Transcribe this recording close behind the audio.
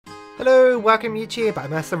Hello, welcome YouTube,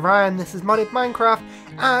 I'm Ursa Ryan, this is Modded Minecraft,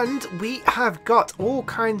 and we have got all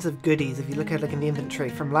kinds of goodies. If you look in the inventory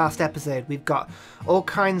from last episode, we've got all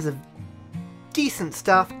kinds of decent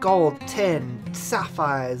stuff: gold, tin,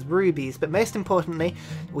 sapphires, rubies, but most importantly,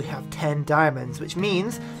 we have 10 diamonds, which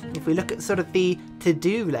means if we look at sort of the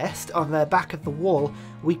to-do list on the back of the wall,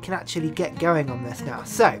 we can actually get going on this now.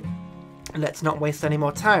 So, let's not waste any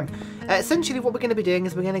more time. Essentially what we're going to be doing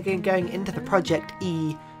is we're going to be going into the Project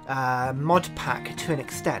E mod pack to an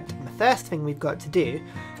extent. And the first thing we've got to do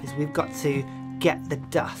is we've got to get the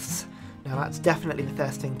dusts. Now that's definitely the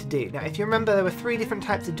first thing to do. Now if you remember, there were 3 different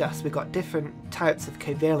types of dust. We've got different types of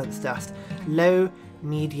covalence dust: low,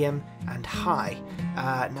 medium and high.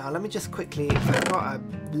 Now let me just quickly, I've got a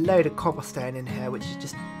load of cobblestone in here which is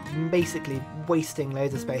just basically wasting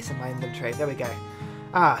loads of space in my inventory. There we go.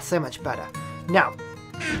 Ah, so much better. Now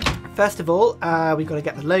first of all, we've got to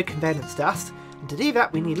get the low covalence dust. And to do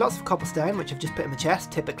that, we need lots of cobblestone, which I've just put in the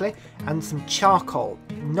chest, typically, and some charcoal.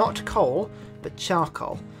 Not coal, but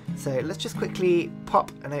charcoal. So let's just quickly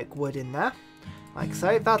pop an oak wood in there, like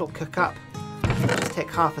so. That'll cook up. Just take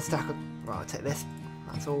half a stack of... well, I'll take this.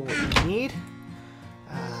 That's all we need.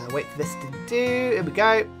 Wait for this to do. Here we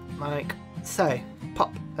go. Like so.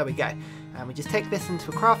 Pop. There we go. And we just take this into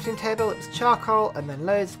a crafting table. It's charcoal, and then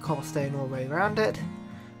loads of cobblestone all the way around it.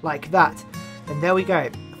 Like that. And there we go.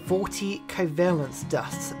 40 covalence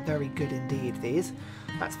dusts. Very good indeed, these.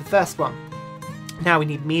 That's the first one. Now we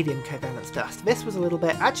need medium covalence dust. This was a little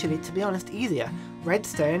bit, actually, to be honest, easier.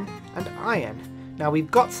 Redstone and iron. Now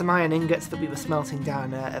we've got some iron ingots that we were smelting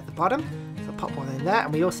down at the bottom. So I'll pop one in there.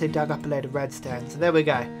 And we also dug up a load of redstone. So there we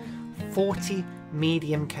go. 40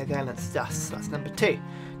 medium covalence dust. So that's number 2.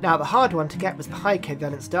 Now the hard one to get was the high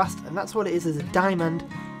covalence dust. And that's what it is a diamond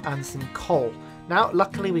and some coal. Now,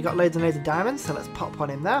 luckily we got loads and loads of diamonds, so let's pop one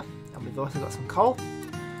in there. And we've also got some coal.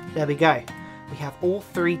 There we go. We have all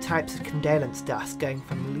 3 types of condensers dust, going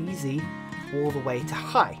from easy all the way to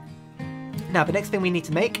high. Now, the next thing we need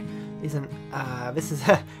to make is this is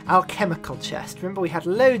an alchemical chest. Remember, we had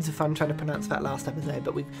loads of fun trying to pronounce that last episode,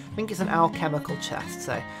 but I think it's an alchemical chest,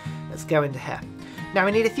 so let's go into here. Now,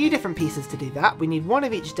 we need a few different pieces to do that. We need 1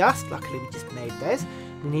 of each dust. Luckily, we just made those.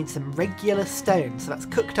 We need some regular stone, so that's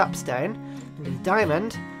cooked up stone. We need a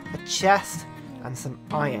diamond, a chest, and some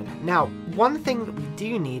iron. Now, one thing that we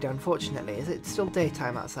do need, unfortunately, is it's still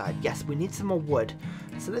daytime outside. Yes, we need some more wood.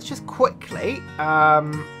 So let's just quickly, we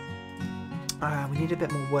need a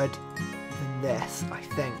bit more wood than this, I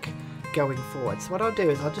think, going forward. So what I'll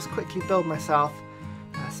do is I'll just quickly build myself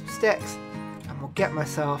some sticks, and we'll get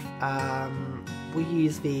myself, we'll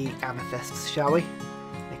use the amethysts, shall we?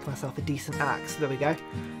 Make myself a decent axe. There we go.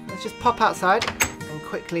 Let's just pop outside and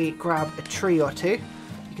quickly grab a tree or 2. You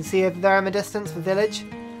can see over there in the distance, the village.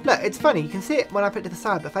 Look, it's funny, you can see it when I put it to the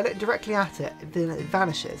side, but if I look directly at it, then it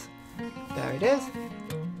vanishes. There it is,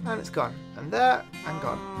 and it's gone. And there, and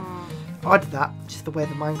gone. Odd that, just the way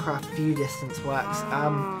the Minecraft view distance works.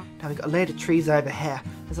 Now we've got a load of trees over here.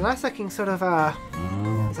 There's a nice looking sort of,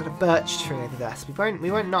 is that a birch tree over there? So we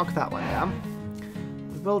won't knock that one down.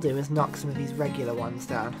 What we will do is knock some of these regular ones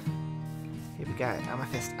down. Here we go,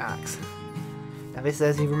 amethyst axe. Now this,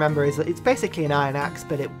 as you remember, it's basically an iron axe,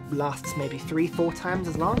 but it lasts maybe 3-4 times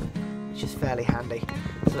as long, which is fairly handy.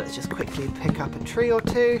 So let's just quickly pick up a tree or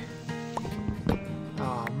 2.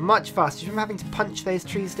 Oh, much faster. From having to punch those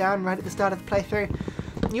trees down right at the start of the playthrough.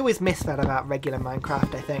 You always miss that about regular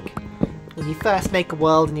Minecraft, I think. When you first make a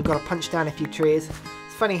world and you've got to punch down a few trees.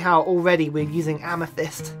 It's funny how already we're using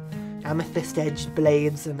amethyst-edged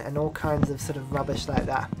blades and all kinds of sort of rubbish like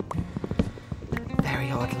that.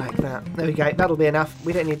 Very odd like that. There we go, that'll be enough.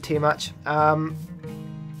 We don't need too much. Right,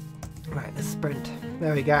 let's sprint.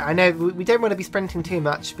 There we go. I know we don't want to be sprinting too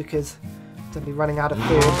much because we'll be running out of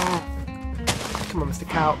food. Come on, Mr.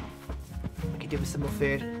 Cow. We can do with some more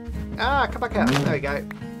food. Ah, come back up. There we go.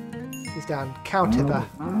 He's down. Cow tipper.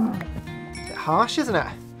 A bit harsh, isn't it?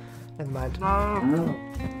 Never mind. There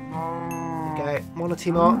we go. 1 or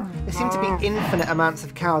 2 more. There seem to be infinite amounts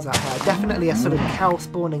of cows out here. Definitely a sort of cow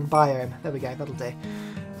spawning biome. There we go, that'll do.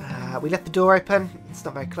 We left the door open. It's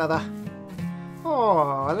not very clever.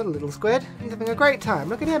 Oh, a little squid. He's having a great time.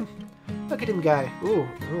 Look at him. Look at him go. Ooh,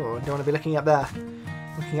 don't want to be looking up there.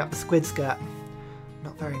 Looking up the squid skirt.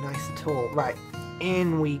 Not very nice at all. Right,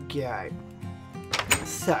 in we go.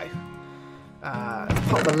 So,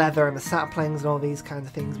 pop the leather and the saplings and all these kinds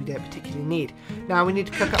of things we don't particularly need. Now we need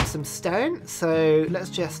to cook up some stone, so let's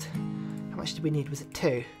just... how much did we need? Was it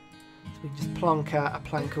 2? So we can just plonk a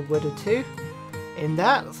plank of wood or 2 in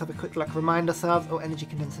there. Let's have a quick look, remind ourselves. Oh, energy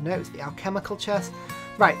condenser, no, it's the alchemical chest.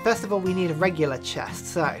 Right, first of all we need a regular chest,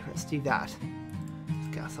 so let's do that. Let's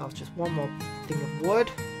get ourselves just one more thing of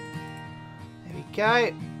wood. There we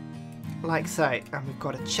go. Like so. And we've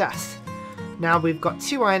got a chest. Now we've got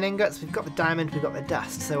 2 iron ingots, we've got the diamond, we've got the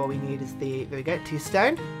dust. So all we need is the, there we go, 2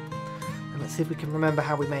 stone. And let's see if we can remember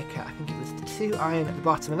how we make it. I think it was the 2 iron at the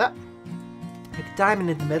bottom of that. With the diamond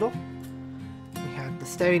in the middle. We have the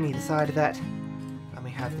stone either side of it. And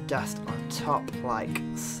we have the dust on top like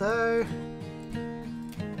so.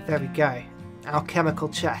 There we go. Alchemical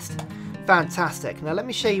chest. Fantastic. Now let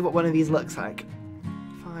me show you what one of these looks like.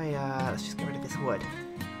 If I, let's just get rid of this wood.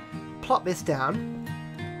 Plop this down.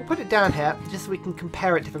 We'll put it down here just so we can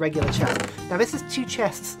compare it to the regular chest. Now this is 2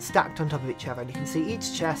 chests stacked on top of each other, and you can see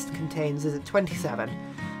each chest contains, is it 27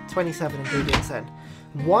 ingredients in.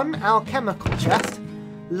 1 alchemical chest.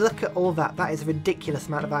 Look at all that. That is a ridiculous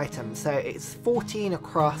amount of items. So it's 14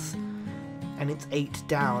 across and it's 8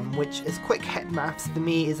 down, which as quick head maths for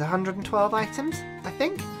me is 112 items, I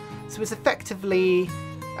think. So it's effectively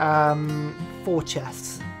 4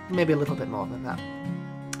 chests, maybe a little bit more than that.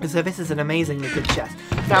 So this is an amazingly good chest.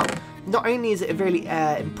 Now, not only is it a really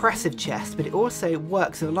impressive chest, but it also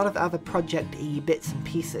works with a lot of other Project E bits and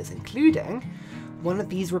pieces, including one of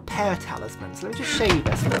these repair talismans. Let me just show you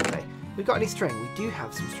this quickly. We've got any string? We do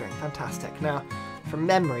have some string. Fantastic. Now, from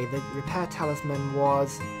memory, the repair talisman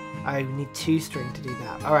was... Oh, we need 2 string to do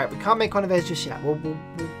that. Alright, we can't make one of those just yet. We'll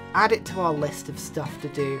add it to our list of stuff to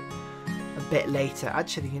do a bit later.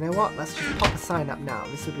 Actually, you know what? Let's just pop a sign up now.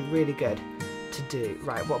 This would be really good to do.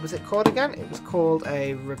 Right, what was it called again? It was called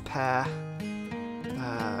a repair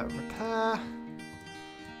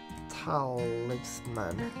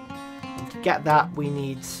talisman. And to get that, we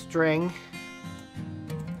need string.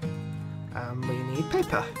 And we need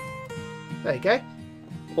paper. There you go.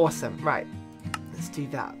 Awesome. Right, let's do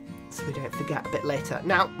that so we don't forget a bit later.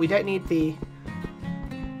 Now, we don't need the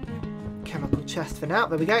chemical chest for now.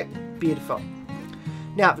 There we go. Beautiful.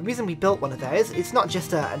 Now, the reason we built one of those, it's not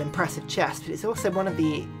just an impressive chest, but it's also one of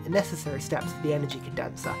the necessary steps for the energy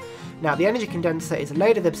condenser. Now, the energy condenser is a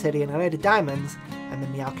load of obsidian, a load of diamonds, and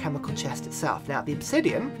then the alchemical chest itself. Now, the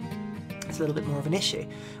obsidian is a little bit more of an issue.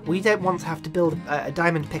 We don't want to have to build a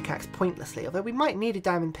diamond pickaxe pointlessly, although we might need a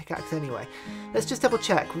diamond pickaxe anyway. Let's just double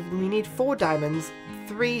check. We need 4 diamonds,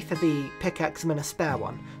 3 for the pickaxe, and then a spare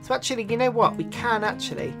one. So actually, you know what? We can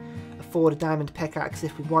actually afford a diamond pickaxe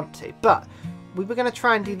if we want to, but we were going to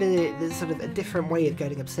try and do the sort of a different way of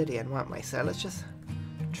getting obsidian, weren't we? So let's just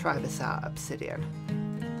try this out, obsidian.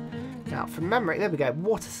 Now, from memory, there we go,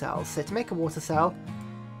 water cells. So to make a water cell,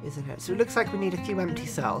 isn't it? So it looks like we need a few empty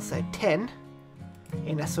cells. So 10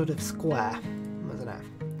 in a sort of square, wasn't it?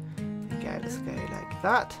 There we go, let's go like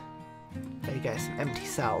that. There you go, some empty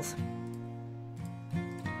cells.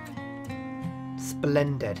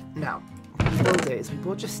 Splendid. Now, what we will do is we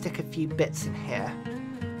will just stick a few bits in here,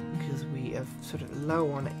 because we are sort of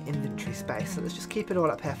low on inventory space. So let's just keep it all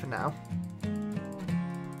up here for now.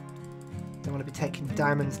 Don't want to be taking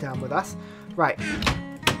diamonds down with us. Right,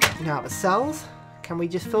 now the cells. Can we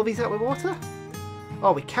just fill these up with water?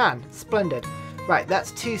 Oh, we can. Splendid. Right,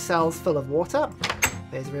 that's 2 cells full of water.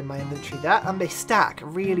 Those are in my inventory there. And they stack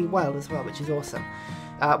really well as well, which is awesome.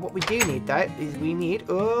 What we do need, though, is we need...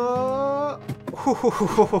 Oh,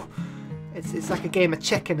 it's like a game of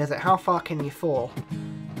chicken, is it? How far can you fall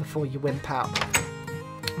before you wimp out?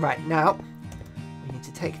 Right, now, we need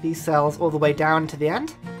to take these cells all the way down to the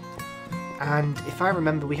end. And if I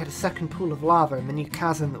remember, we had a second pool of lava in the new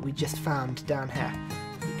chasm that we just found down here.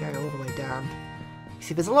 We go all the way down. You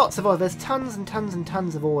see, there's lots of ore. There's tons and tons and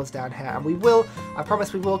tons of ores down here, and we will. I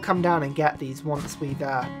promise we will come down and get these once we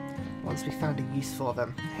found a use for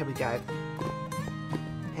them. Here we go.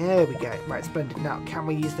 Here we go. Right, splendid. Now, can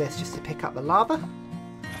we use this just to pick up the lava?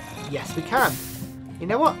 Yes, we can. You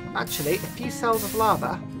know what? Actually, a few cells of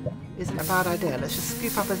lava isn't a bad idea. Let's just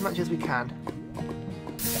scoop up as much as we can.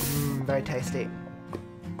 Very tasty.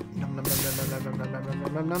 Nom, nom, nom, nom, nom, nom, nom,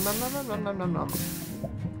 nom, nom, nom, nom, nom, nom, nom, nom.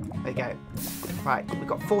 There you go. Right, we've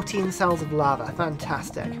got 14 cells of lava.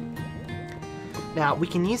 Fantastic. Now, we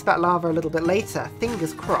can use that lava a little bit later,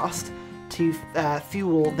 fingers crossed, to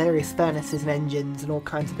fuel various furnaces and engines and all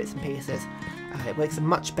kinds of bits and pieces. It makes a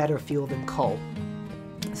much better fuel than coal.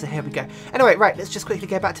 So here we go. Anyway, right, let's just quickly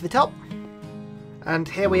go back to the top. And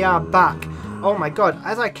here we are back. Oh my god,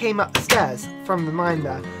 as I came up the stairs from the mine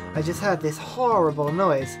there, I just heard this horrible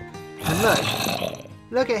noise. And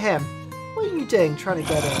look at him. What are you doing trying to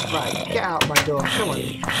get in? Right, get out of my door. Come on.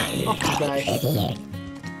 Off you go.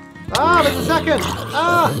 Ah, there's a second!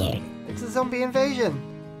 Ah! It's a zombie invasion.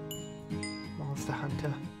 Monster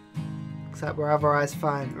hunter. Except wherever eyes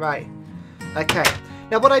find. Right. Okay.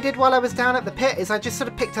 Now what I did while I was down at the pit is I just sort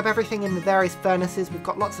of picked up everything in the various furnaces. We've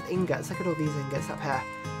got lots of ingots. Look at all these ingots up here.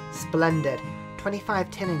 Splendid.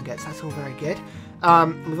 25 tin ingots, that's all very good.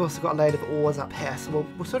 We've also got a load of ores up here, so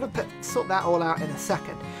we'll sort of sort that all out in a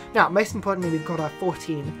second. Now, most importantly, we've got our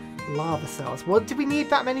 14 lava cells. Well, do we need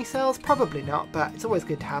that many cells? Probably not, but it's always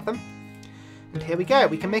good to have them. And here we go,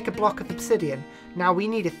 we can make a block of obsidian. Now, we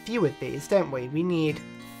need a few of these, don't we? We need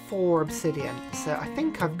 4 obsidian, so I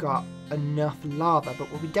think I've got enough lava,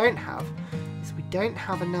 but what we don't have is we don't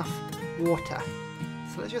have enough water.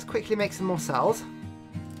 So let's just quickly make some more cells.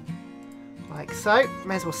 Like so.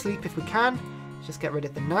 May as well sleep if we can. Just get rid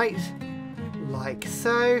of the night. Like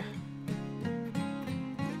so.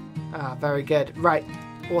 Ah, very good. Right.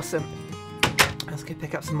 Awesome. Let's go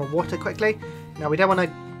pick up some more water quickly. Now, we don't want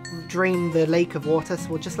to drain the lake of water, so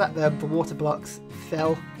we'll just let the water blocks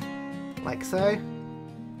fill. Like so.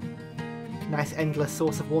 Nice endless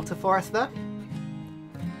source of water for us there.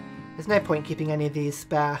 There's no point keeping any of these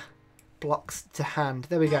spare blocks to hand.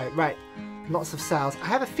 There we go. Right. Lots of cells. I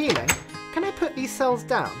have a feeling... Can I put these cells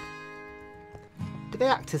down? Do they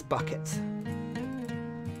act as buckets?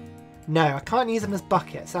 No, I can't use them as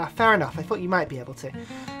buckets. Ah, fair enough. I thought you might be able to.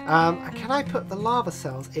 And can I put the lava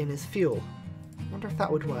cells in as fuel? I wonder if that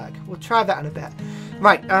would work. We'll try that in a bit.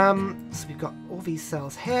 Right, so we've got all these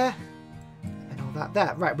cells here. And all that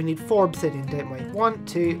there. Right, we need 4 obsidian, don't we? 1,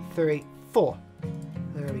 2, 3, 4.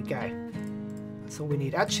 There we go. That's all we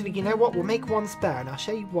need. Actually, you know what? We'll make 1 spare, and I'll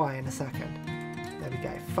show you why in a second. There we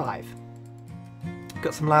go. 5.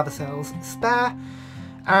 Got some lava cells spare,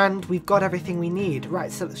 and we've got everything we need.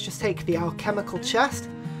 Right, so let's just take the alchemical chest,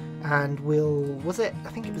 and was it? I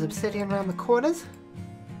think it was obsidian around the corners,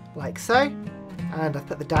 like so. And I've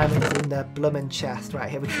put the diamonds in the bloomin' chest. Right,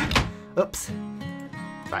 here we go. Oops.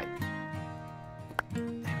 Right. There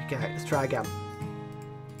we go. Let's try again.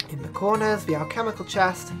 In the corners, the alchemical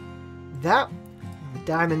chest. That. And the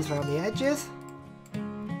diamonds around the edges.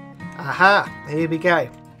 Aha! Here we go.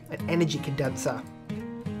 An energy condenser.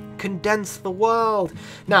 Condense the world.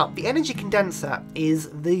 Now, the energy condenser is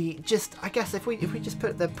I guess if we just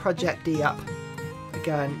put the project D up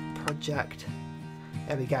again, project,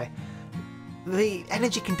 there we go. The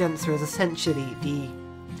energy condenser is essentially the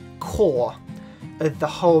core of the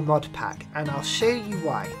whole mod pack, and I'll show you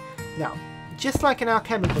why. Now, just like an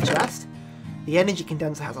alchemical chest, the energy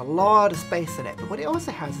condenser has a lot of space in it, but what it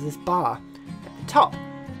also has is this bar at the top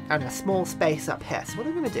and a small space up here. So what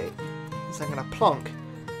I'm going to do is I'm going to plonk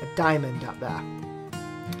a diamond up there.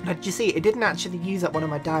 Now, did you see, it didn't actually use up one of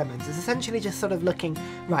my diamonds. It's essentially just sort of looking,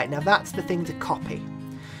 right, now that's the thing to copy.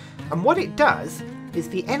 And what it does is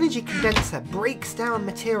the energy condenser breaks down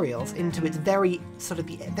materials into its very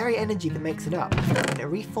energy that makes it up, and it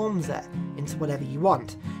reforms it into whatever you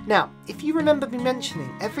want. Now, if you remember me mentioning,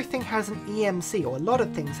 everything has an EMC, or a lot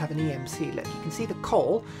of things have an EMC. Look, you can see the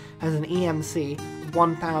coal has an EMC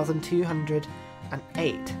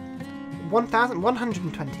 1208.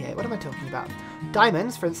 1128, what am I talking about?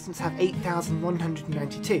 Diamonds, for instance, have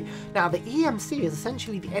 8192. Now, the EMC is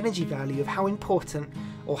essentially the energy value of how important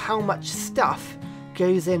or how much stuff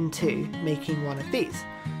goes into making one of these.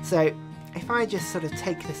 So, if I just sort of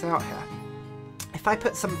take this out here, if I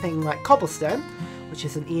put something like cobblestone, which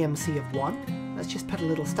is an EMC of 1, let's just put a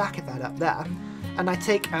little stack of that up there, and I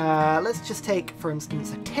take, let's just take, for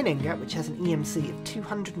instance, a tin ingot, which has an EMC of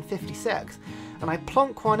 256, and I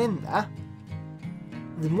plonk one in there,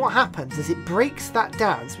 then what happens is it breaks that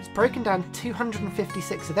down, so it's broken down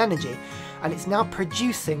 256 of energy, and it's now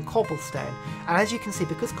producing cobblestone. And as you can see,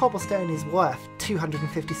 because cobblestone is worth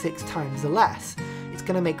 256 times less, it's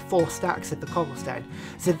going to make 4 stacks of the cobblestone.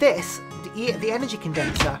 So this, the energy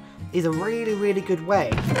condenser, is a really, really good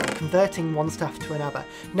way of converting one stuff to another.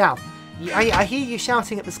 Now, I hear you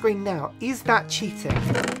shouting at the screen now, is that cheating?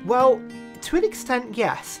 Well, to an extent,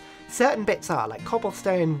 yes. Certain bits are, like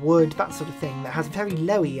cobblestone, wood, that sort of thing, that has very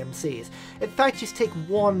low EMCs. If I just take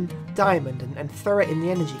 1 diamond and throw it in the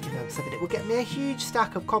energy condenser, then it will get me a huge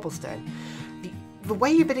stack of cobblestone. The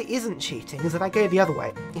way that it isn't cheating is if I go the other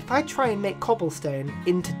way. If I try and make cobblestone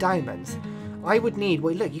into diamonds, I would need,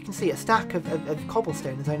 well look, you can see a stack of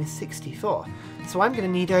cobblestone is only 64. So I'm going to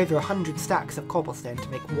need over 100 stacks of cobblestone to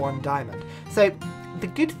make 1 diamond. So the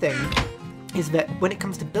good thing is that when it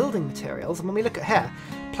comes to building materials, and when we look at here,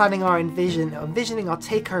 planning our envisioning our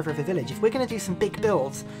takeover of a village, if we're going to do some big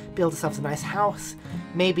builds, build ourselves a nice house,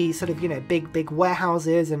 maybe sort of, you know, big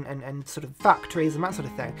warehouses and sort of factories and that sort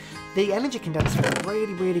of thing, the energy condenser is a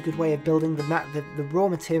really, really good way of building the raw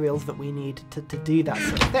materials that we need to do that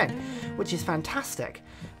sort of thing, which is fantastic.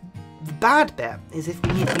 The bad bit is if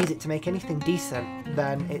we need to use it to make anything decent,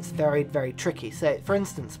 then it's very, very tricky. So, for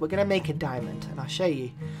instance, we're going to make a diamond, and I'll show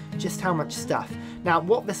you just how much stuff. Now,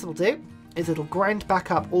 what this will do is it'll grind back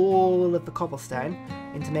up all of the cobblestone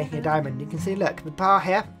into making a diamond. You can see, look, the bar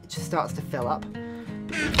here, it just starts to fill up.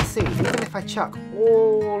 But you can see, even if I chuck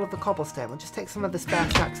all of the cobblestone, we'll just take some of the spare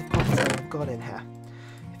stacks of cobblestone I've got in here.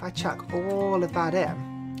 If I chuck all of that in,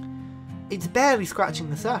 it's barely scratching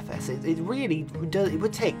the surface. It really does. It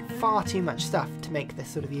would take far too much stuff to make this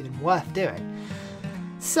sort of even worth doing.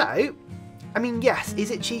 So, I mean, yes, is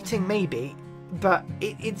it cheating? Maybe, but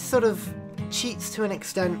it sort of cheats to an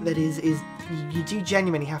extent that is you do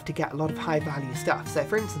genuinely have to get a lot of high value stuff. So,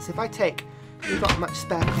 for instance, if I take, we've got much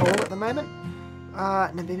spare coal at the moment. No,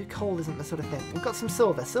 maybe coal isn't the sort of thing. We've got some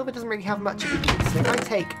silver. Silver doesn't really have much of a use. So if I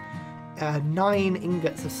take 9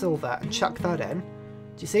 ingots of silver and chuck that in, do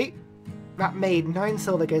you see? That made 9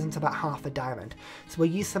 silver goes into about half a diamond. So we'll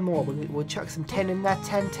use some more. We'll chuck some tin in there,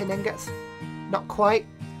 10 tin ingots. Not quite.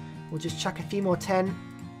 We'll just chuck a few more tin.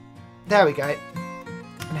 There we go.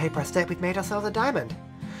 And hey presto, we've made ourselves a diamond.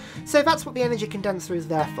 So that's what the energy condenser is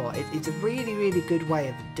there for. It's a really, really good way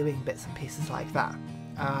of doing bits and pieces like that.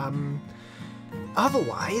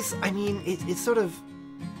 Otherwise, I mean, it's sort of...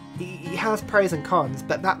 It has pros and cons,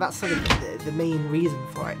 but that's sort of the main reason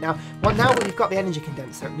for it. Now that we've got the energy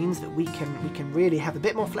condenser, it means that we can really have a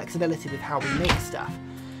bit more flexibility with how we make stuff.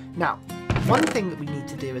 Now, one thing that we need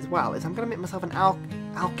to do as well is I'm going to make myself an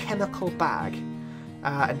alchemical bag,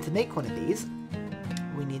 and to make one of these,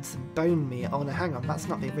 we need some bone meal. Oh no, hang on, that's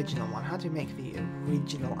not the original one. How do we make the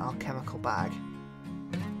original alchemical bag?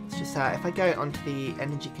 It's just if I go onto the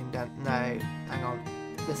energy condenser, no, hang on,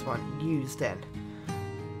 this one, used in.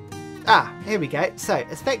 Ah, here we go. So,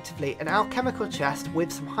 effectively, an alchemical chest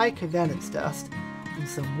with some high covalence dust and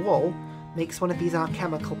some wool makes one of these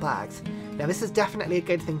alchemical bags. Now, this is definitely a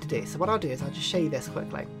good thing to do. So what I'll do is I'll just show you this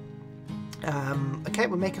quickly. Okay,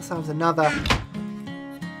 we'll make ourselves another...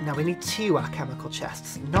 Now, we need 2 alchemical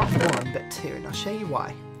chests. Not 1, but 2, and I'll show you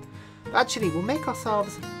why. But actually, we'll make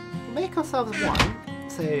ourselves 1.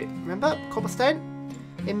 So, remember, cobblestone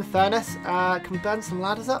in the furnace. Can we burn some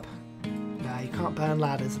ladders up? You can't burn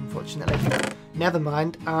ladders, unfortunately. Never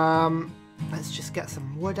mind. Let's just get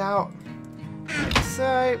some wood out. Like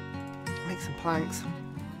so. Make some planks.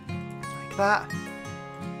 Like that.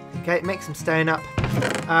 Okay, make some stone up.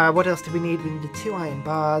 What else do we need? We needed 2 iron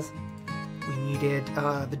bars. We needed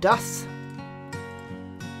the dust.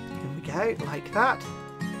 Here we go, like that.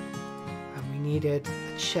 And we needed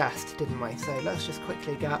a chest, didn't we? So let's just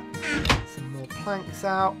quickly get some more planks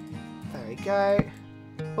out. There we go.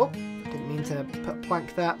 Oh! Didn't mean to put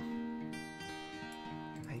plank there.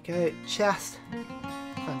 There you go, chest.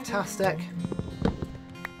 Fantastic.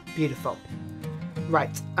 Beautiful.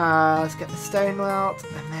 Right, let's get the stone out,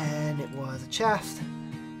 and then it was a chest.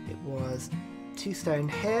 It was 2 stone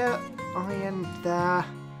here, iron there,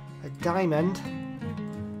 a diamond,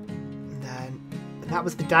 and then that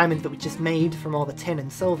was the diamond that we just made from all the tin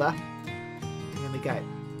and silver. And there we go.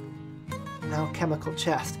 An alchemical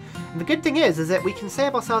chest. And the good thing is that we can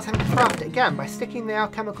save ourselves having to craft it again by sticking the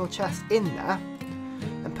alchemical chest in there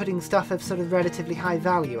and putting stuff of sort of relatively high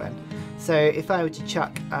value in. So if I were to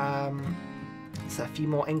chuck so a few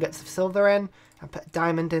more ingots of silver in and put a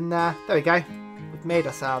diamond in there, there we go. We've made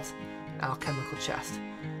ourselves an alchemical chest.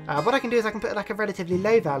 What I can do is I can put like a relatively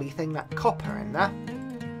low value thing like copper in there,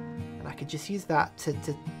 and I could just use that to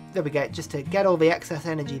there we go, just to get all the excess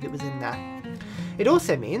energy that was in there. It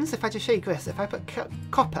also means, if I just show you this, if I put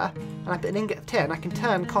copper and I put an ingot of tin, I can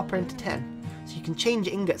turn copper into tin. So you can change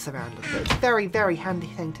ingots around a little bit. It's a very, very handy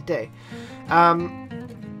thing to do.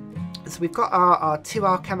 So we've got our 2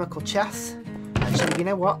 alchemical chests. Actually, you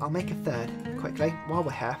know what? I'll make a 3rd quickly while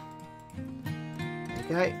we're here. There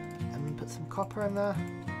we go. And put some copper in there.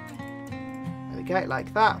 There we go,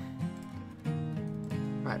 like that.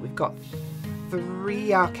 Right, we've got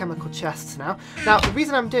 3 alchemical chests now. Now, the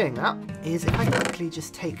reason I'm doing that is if I quickly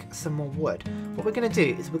just take some more wood, what we're going to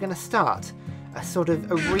do is we're going to start a sort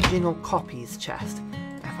of original copies chest.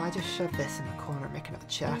 If I just shove this in the corner and make another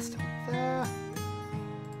chest there,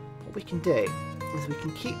 what we can do is we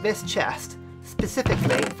can keep this chest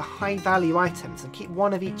specifically for high value items and keep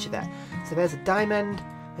 1 of each of it. So there's a diamond,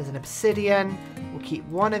 there's an obsidian, we'll keep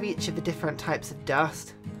 1 of each of the different types of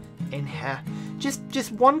dust in here.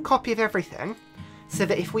 Just 1 copy of everything, so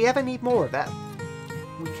that if we ever need more of it,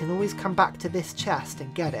 we can always come back to this chest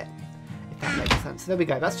and get it, if that makes sense. So there we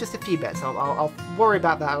go, that's just a few bits. I'll worry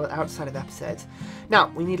about that outside of episodes.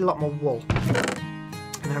 Now, we need a lot more wool.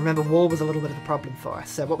 And I remember wool was a little bit of a problem for us.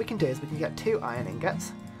 So what we can do is we can get 2 iron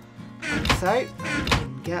ingots, like so, and we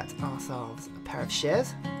can get ourselves a pair of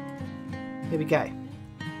shears. Here we go.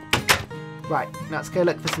 Right, now let's go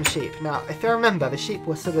look for some sheep. Now, if I remember, the sheep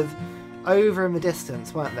were sort of over in the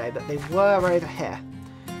distance, weren't they? But they were over here.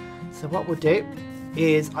 So what we'll do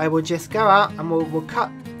is I will just go out and we'll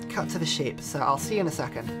cut to the sheep. So I'll see you in a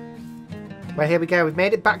second. Right, here we go. We've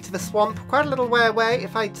made it back to the swamp. Quite a little way away.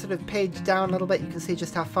 If I sort of page down a little bit, you can see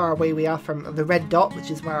just how far away we are from the red dot,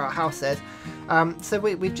 which is where our house is. So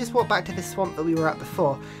we've just walked back to this swamp that we were at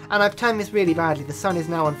before. And I've timed this really badly. The sun is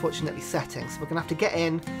now unfortunately setting. So we're going to have to get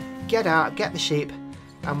in, get out, get the sheep.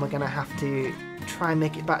 And we're going to have to try and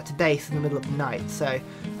make it back to base in the middle of the night. So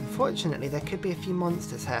unfortunately, there could be a few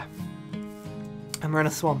monsters here. And we're in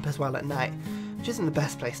a swamp as well at night, which isn't the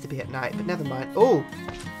best place to be at night, but never mind. Oh,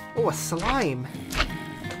 a slime.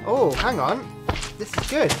 Oh, hang on. This is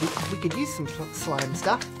good. We could use some slime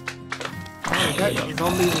stuff. There we go. Got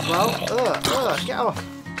zombies as well. Get off.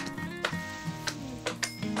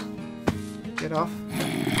 Get off.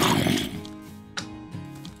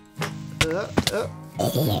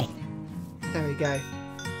 There we go.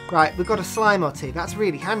 Right, we've got a slime or two. That's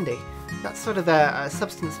really handy. That's sort of a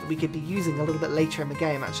substance that we could be using a little bit later in the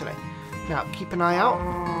game, actually. Now, keep an eye out.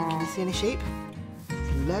 Can you see any sheep?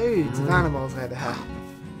 There's loads of animals over here.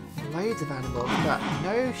 Loads of animals, but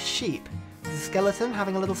no sheep. There's a skeleton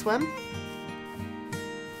having a little swim.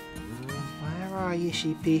 Where are you,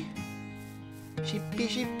 sheepy? Sheepy,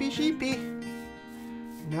 sheepy, sheepy.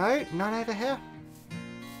 No, none over here.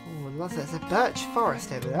 Oh, there's a birch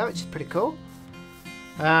forest over there, which is pretty cool.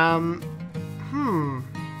 I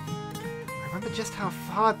remember just how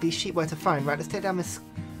hard these sheep were to find. Right, let's take down this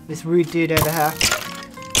rude dude over here.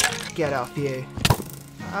 Get off you.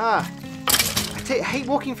 I hate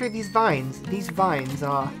walking through these vines. These vines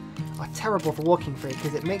are terrible for walking through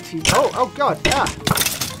because it makes you... Oh god!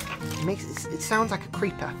 It sounds like a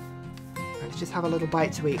creeper. Right, let's just have a little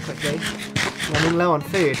bite to eat quickly. I'm running low on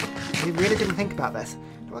food. We really didn't think about this.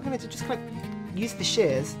 We're going to just kind of use the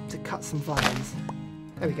shears to cut some vines.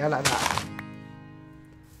 There we go, like that.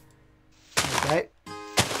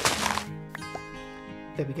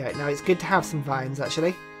 There we go. Now it's good to have some vines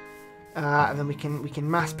actually, and then we can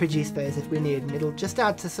mass produce those if we need, and it'll just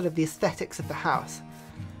add to sort of the aesthetics of the house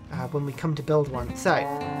when we come to build one. So,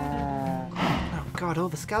 oh god, all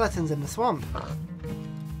the skeletons in the swamp.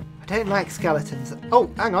 I don't like skeletons. Oh,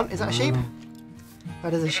 hang on, is that a sheep?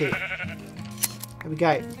 That is a sheep. Here we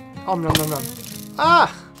go. Nom nom nom nom.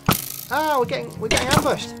 We're getting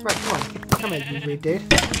ambushed. Right, come here, you rude dude.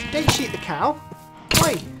 Don't shoot the cow.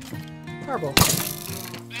 Oi! Terrible.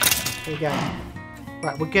 There we go.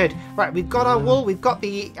 Right, we're good. Right, we've got our wool. We've got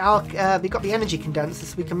the energy condenser,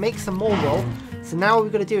 so we can make some more wool. So now all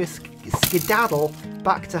we've got to do is skedaddle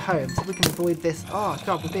back to home, so we can avoid this. Oh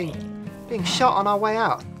god, we're being shot on our way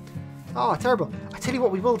out. Oh, terrible. I tell you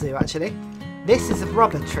what, we will do actually. This is a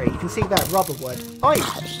rubber tree. You can see there, rubber wood. Oi!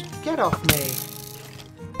 Get off me!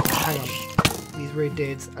 Hang on. These rude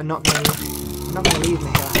dudes are not going to leave me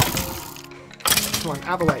here. Come on,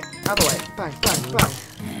 have a wait. Bang, bang, bang.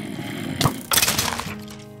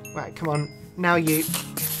 Right, come on. Now you.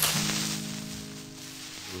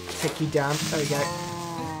 Take you down. There we go.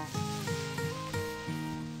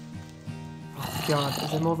 Oh god,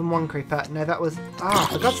 is there more than one creeper? No, that was...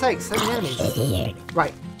 for God's sake, so many enemies.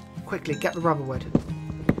 Right, quickly, get the rubber wood.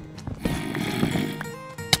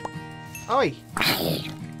 Oi!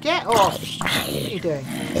 Get off! What are you doing?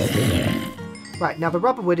 Right, now the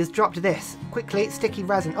rubber wood has dropped this. Quickly, sticky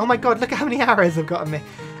resin. Oh my god, look at how many arrows I've got on me.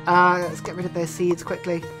 Let's get rid of those seeds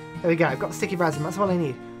quickly. There we go, I've got the sticky resin, that's all I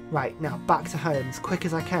need. Right, now back to home as quick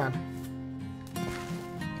as I can.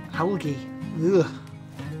 Algae. Ugh.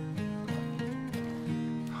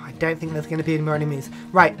 I don't think there's going to be any more enemies.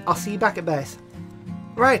 Right, I'll see you back at base.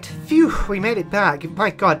 Right, phew, we made it back.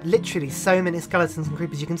 My god, literally so many skeletons and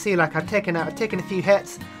creepers. You can see, like, I've taken a few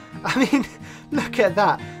hits. I mean, look at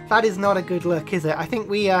that. That is not a good look, is it? I think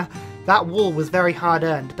that wool was very hard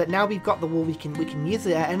earned, but now we've got the wool, we can use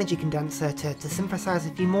the energy condenser to synthesize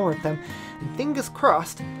a few more of them. And fingers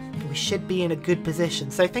crossed, we should be in a good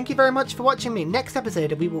position. So thank you very much for watching me. Next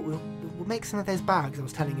episode, we'll make some of those bags I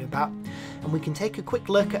was telling you about, and we can take a quick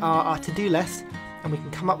look at our to-do list, and we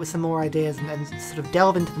can come up with some more ideas and sort of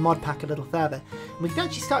delve into the mod pack a little further. And we can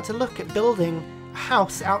actually start to look at building a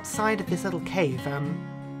house outside of this little cave,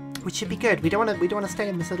 which should be good. We don't want to stay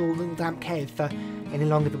in this little damp cave for any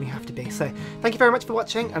longer than we have to be. So thank you very much for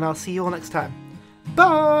watching, and I'll see you all next time.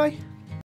 Bye!